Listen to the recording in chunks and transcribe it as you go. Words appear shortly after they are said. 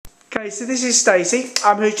Okay, so this is Stacey,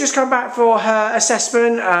 who's just come back for her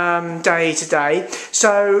assessment day today.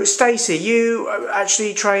 So, Stacey, you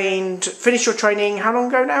actually finished your training how long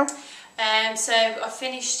ago now? So I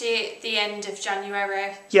finished it the end of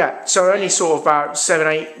January. Yeah, so only sort of about 7,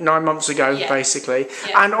 8, 9 months ago, basically.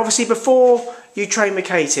 Yeah. And obviously before you trained with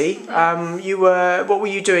Katie, what were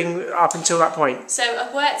you doing up until that point? So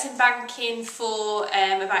I worked in banking for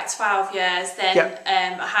about 12 years,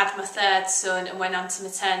 then I had my third son and went on to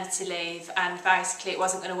maternity leave, and basically it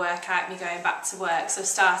wasn't going to work out me going back to work, so I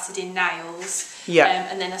started in nails.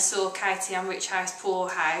 And then I saw Katie on Rich House Poor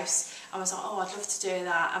House. I was like, oh, I'd love to do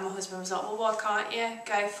that. And my husband was like, well, why can't you?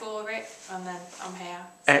 Go for it. And then I'm here.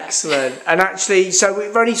 So. Excellent. And actually, so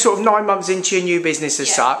we're only sort of 9 months into your new business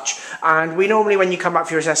as such. And we normally, when you come back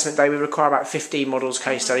for your assessment day, we require about 15 models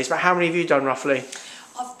case studies. But how many have you done roughly?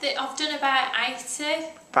 I've done about 80.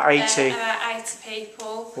 About 80? About 80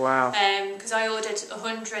 people. Wow. Because I ordered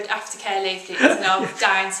 100 aftercare leaflets and I'm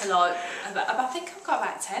down to like, I think I've got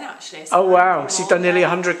about 10 actually. So oh wow, so you've done nearly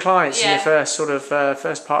 100 clients in your first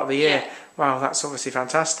first part of the year. Wow, that's obviously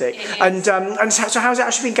fantastic. And so how's it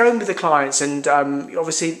actually been going with the clients? And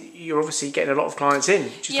obviously you're getting a lot of clients in,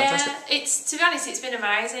 which is fantastic. To be honest, it's been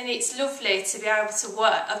amazing. It's lovely to be able to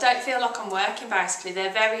work. I don't feel like I'm working basically.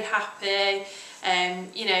 They're very happy.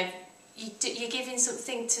 You know, you're giving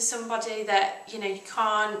something to somebody that, you know, you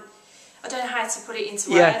can't, I don't know how to put it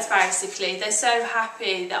into words basically. They're so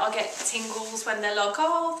happy that I get tingles when they're like,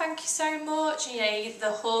 oh, thank you so much. You know,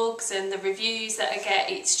 the hugs and the reviews that I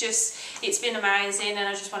get, it's been amazing, and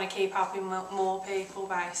I just want to keep helping more people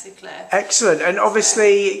basically. Excellent. And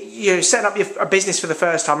obviously, you know, setting up a business for the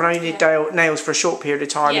first time, I know you did nails for a short period of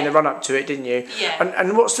time in the run up to it, didn't you? Yeah.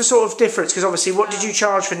 And what's the sort of difference? Because obviously, what did you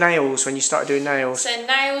charge for nails when you started doing nails? So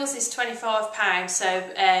nails is £25, so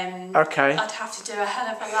I'd have to do a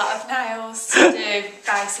hell of a lot of nails to do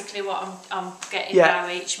basically what I'm getting now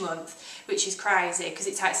each month, which is crazy because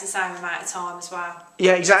it takes the same amount of time as well.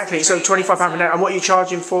 Yeah, exactly. So £25 a nail. And what are you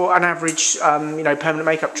charging for an average, you know, permanent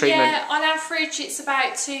makeup treatment? Yeah, on average it's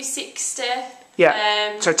about £260.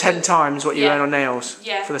 Yeah. So 10 times what you earn on nails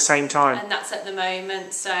for the same time. And that's at the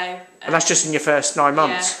moment. So. And that's just in your first 9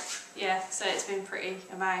 months. Yeah. So it's been pretty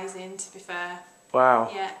amazing, to be fair.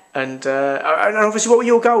 Wow. Yeah. And obviously, what were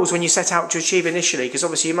your goals when you set out to achieve initially? Because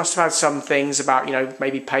obviously you must have had some things about, you know,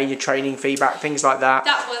 maybe paying your training fee back, things like that.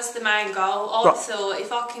 That was the main goal. I thought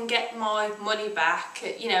if I can get my money back,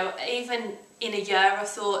 you know, even in a year, I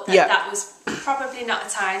thought that that was probably not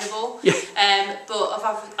attainable.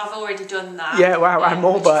 But I've already done that. Yeah, wow, and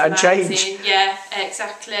more, and change. Yeah,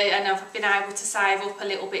 exactly. And I've been able to save up a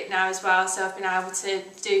little bit now as well. So I've been able to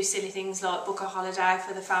do silly things like book a holiday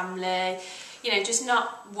for the family. You know, just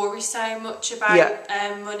not worry so much about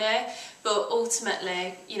money, but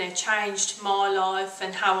ultimately, you know, changed my life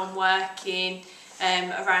and how I'm working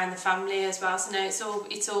around the family as well. So no,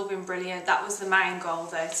 it's all been brilliant. That was the main goal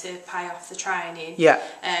though, to pay off the training. Yeah.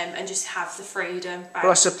 And just have the freedom.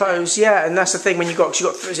 Well, I suppose, and that's the thing when you got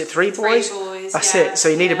is it 3 boys? 3 boys. That's it. So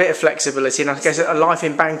you need a bit of flexibility, and I guess a life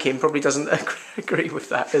in banking probably doesn't agree with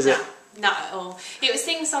that, does it? Not at all. It was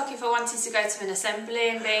things like if I wanted to go to an assembly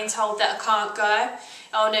and being told that I can't go,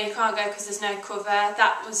 oh no, you can't go because there's no cover.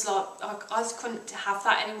 That was like, I just couldn't have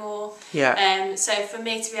that anymore. Yeah. So for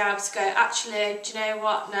me to be able to go, actually, do you know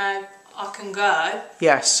what? No, I can go.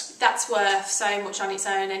 Yes. That's worth so much on its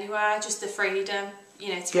own anyway. Just the freedom,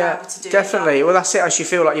 you know, to be able to do definitely. that. Well, that's it. As you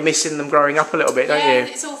feel like you're missing them growing up a little bit, don't you? Yeah,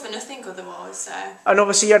 it's all for nothing otherwise. So. And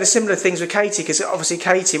obviously you had a similar things with Katie, because obviously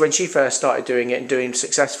Katie, when she first started doing it and doing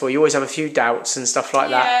successful, you always have a few doubts and stuff like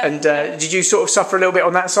that. And did you sort of suffer a little bit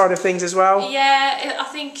on that side of things as well? Yeah, I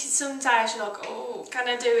think sometimes you're like, oh, can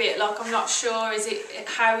I do it? Like, I'm not sure.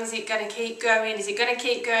 How is it going to keep going? Is it going to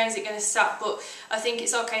keep going? Is it going to stop? But I think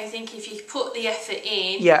it's okay. I think if you put the effort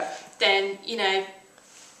in, then, you know,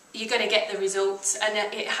 you're going to get the results, and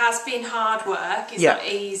it has been hard work. It's not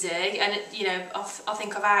easy, and you know, I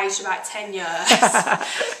think I've aged about 10 years,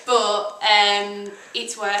 but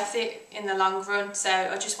it's worth it in the long run. So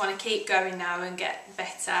I just want to keep going now and get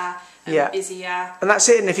better and busier. And that's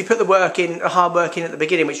it. And if you put the work in, the hard work in at the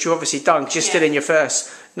beginning, which you've obviously done, because you're still in your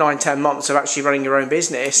first 9-10 months of actually running your own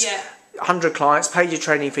business. 100 clients, paid your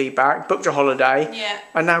training fee back, booked your holiday,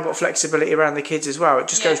 and now got flexibility around the kids as well. It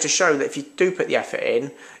just goes to show that if you do put the effort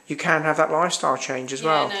in, you can have that lifestyle change as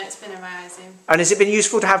well. Yeah, no, it's been amazing. And has it been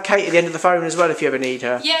useful to have Kate at the end of the phone as well if you ever need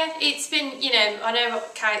her? Yeah, it's been, you know, I know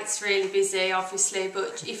Kate's really busy, obviously,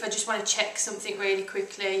 but if I just want to check something really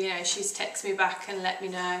quickly, you know, she's texted me back and let me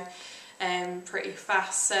know pretty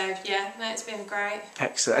fast. So, yeah, no, it's been great.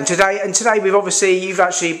 Excellent. And today you've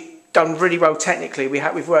actually done really well technically.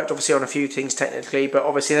 We've worked obviously on a few things technically, but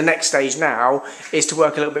obviously the next stage now is to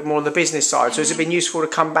work a little bit more on the business side. So has it been useful to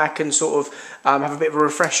come back and sort of have a bit of a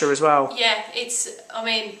refresher as well? Yeah, I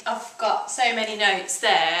mean, I've got so many notes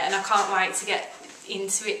there, and I can't wait to get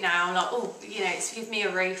into it now. I'm like, oh, you know, it's give me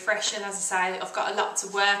a refresh, and as I say, I've got a lot to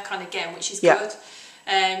work on again, which is good.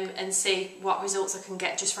 And see what results I can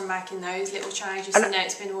get just from making those little changes. And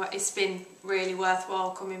it's been really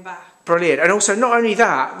worthwhile coming back. Brilliant. And also, not only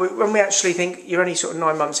that, when we actually think you're only sort of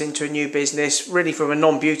 9 months into a new business, really from a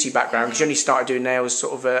non-beauty background, because you only started doing nails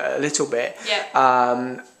sort of a little bit.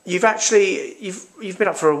 Yeah. You've actually you've been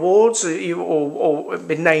up for awards, or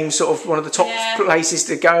been named sort of one of the top places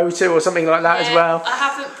to go to, or something like that as well. I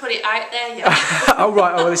haven't put it out there yet. Oh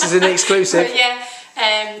right. Oh, well, this is an exclusive. Yeah.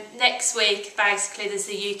 Next week, basically, there's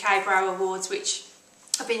the UK Brow Awards, which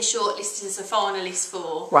I've been shortlisted as a finalist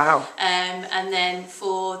for. Wow. And then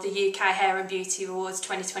for the UK Hair and Beauty Awards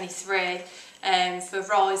 2023, for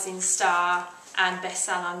Rising Star and Best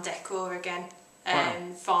Salon Decor again,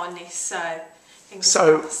 finalists.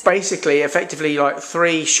 So basically, effectively, like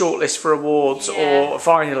 3 shortlists for awards or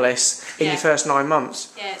finalists in your first 9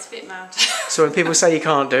 months. Yeah, it's a bit mad. So when people say you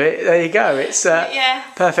can't do it, there you go. It's a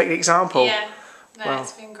perfect example. Yeah. No,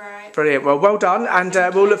 it's been great. Brilliant. Well done, and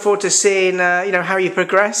we'll look forward to seeing how you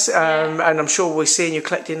progress. And I'm sure we'll see you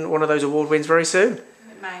collecting one of those award wins very soon.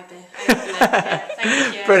 Maybe. Hopefully.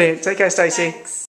 Thank you. Brilliant. Take care, Stacey. Thanks.